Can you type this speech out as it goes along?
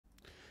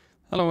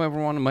Hello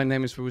everyone, my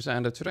name is Bruce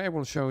and today I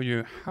will show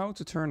you how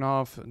to turn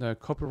off the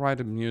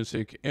copyrighted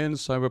music in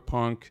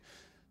Cyberpunk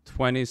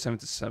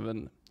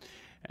 2077.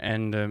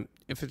 And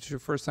if it's your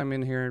first time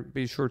in here,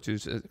 be sure to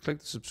click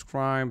the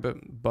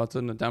subscribe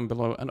button down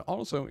below. And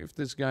also, if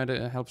this guide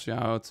helps you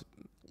out,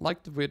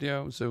 like the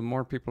video so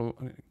more people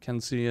can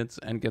see it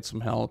and get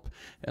some help.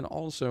 And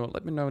also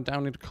let me know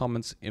down in the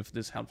comments if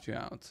this helped you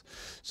out.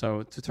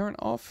 So to turn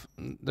off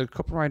the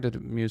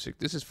copyrighted music,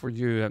 this is for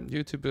you,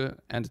 YouTube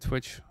and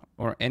Twitch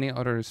or any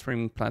other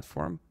streaming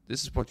platform.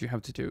 This is what you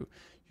have to do.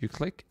 You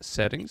click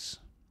settings,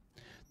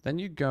 then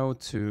you go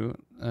to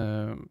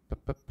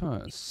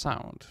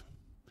sound,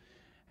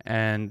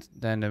 and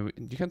then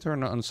you can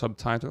turn on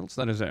subtitles.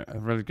 That is a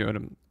really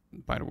good,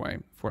 by the way,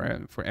 for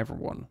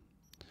everyone.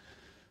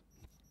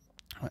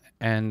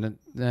 And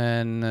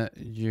then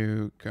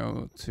you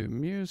go to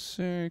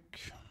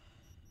music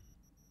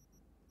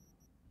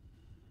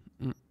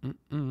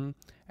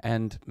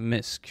and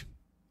MISC,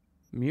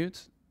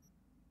 mute.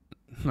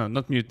 No,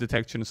 not mute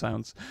detection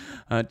sounds.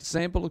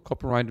 Disable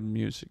copyrighted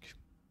music.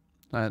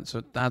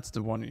 So that's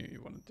the one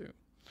you want to do.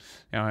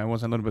 Yeah, I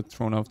was a little bit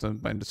thrown off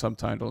by the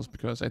subtitles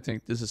because I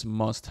think this is a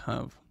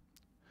must-have.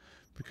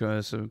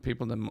 Because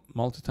people that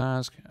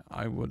multitask,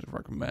 I would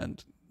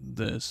recommend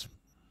this.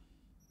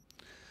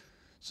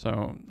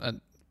 So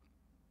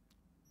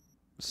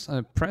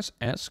press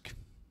ESC,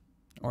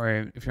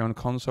 or if you're on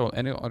console,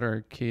 any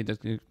other key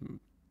that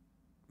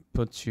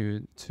puts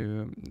you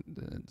to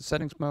the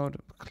settings mode,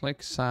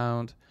 click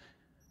sound,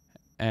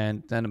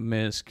 and then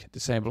MISC,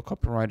 disable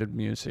copyrighted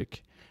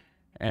music,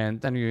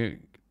 and then you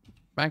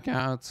back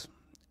out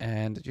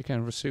and you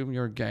can resume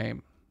your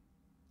game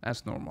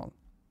as normal.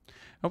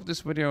 Hope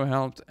this video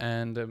helped,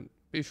 and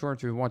be sure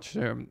to watch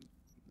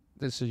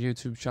this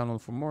YouTube channel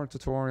for more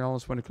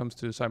tutorials when it comes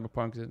to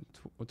Cyberpunk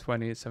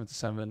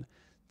 2077.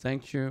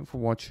 Thank you for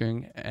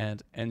watching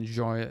and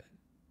enjoy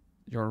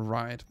your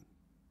ride.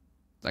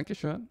 Thank you,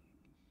 Sean.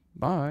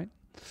 Bye.